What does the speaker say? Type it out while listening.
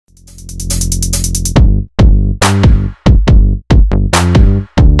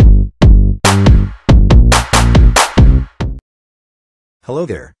Hello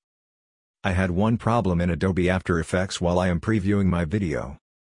there. I had one problem in Adobe After Effects while I am previewing my video.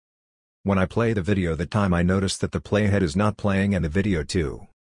 When I play the video that time I notice that the playhead is not playing and the video too.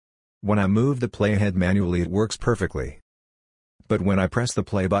 When I move the playhead manually it works perfectly. But when I press the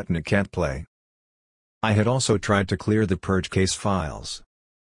play button it can't play. I had also tried to clear the purge case files.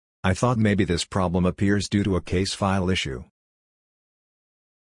 I thought maybe this problem appears due to a case file issue.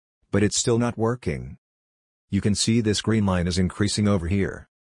 But it's still not working. You can see this green line is increasing over here.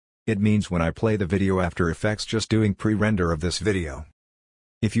 It means when I play the video After Effects just doing pre-render of this video.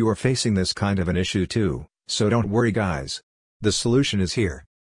 If you are facing this kind of an issue too, so don't worry guys. The solution is here.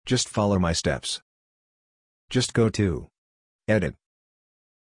 Just follow my steps. Just go to Edit,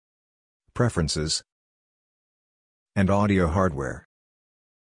 Preferences, and Audio Hardware.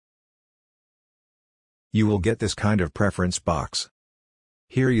 You will get this kind of preference box.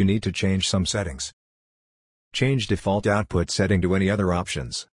 Here you need to change some settings. Change default output setting to any other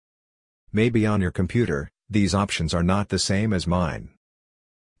options. Maybe on your computer, these options are not the same as mine.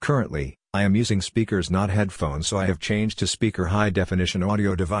 Currently, I am using speakers not headphones, so I have changed to speaker high definition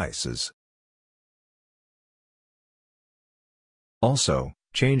audio devices. Also,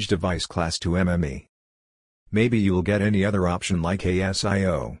 change device class to MME. Maybe you will get any other option like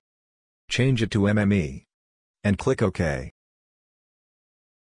ASIO. Change it to MME. And click OK.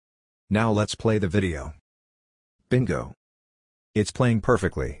 Now let's play the video. Bingo! It's playing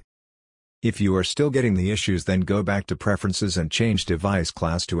perfectly. If you are still getting the issues, then go back to Preferences and change device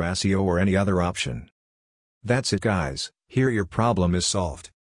class to ASIO or any other option. That's it guys, here your problem is solved.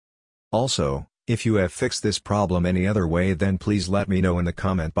 Also, if you have fixed this problem any other way then please let me know in the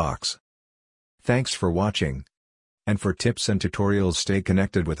comment box. Thanks for watching. And for tips and tutorials stay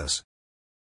connected with us.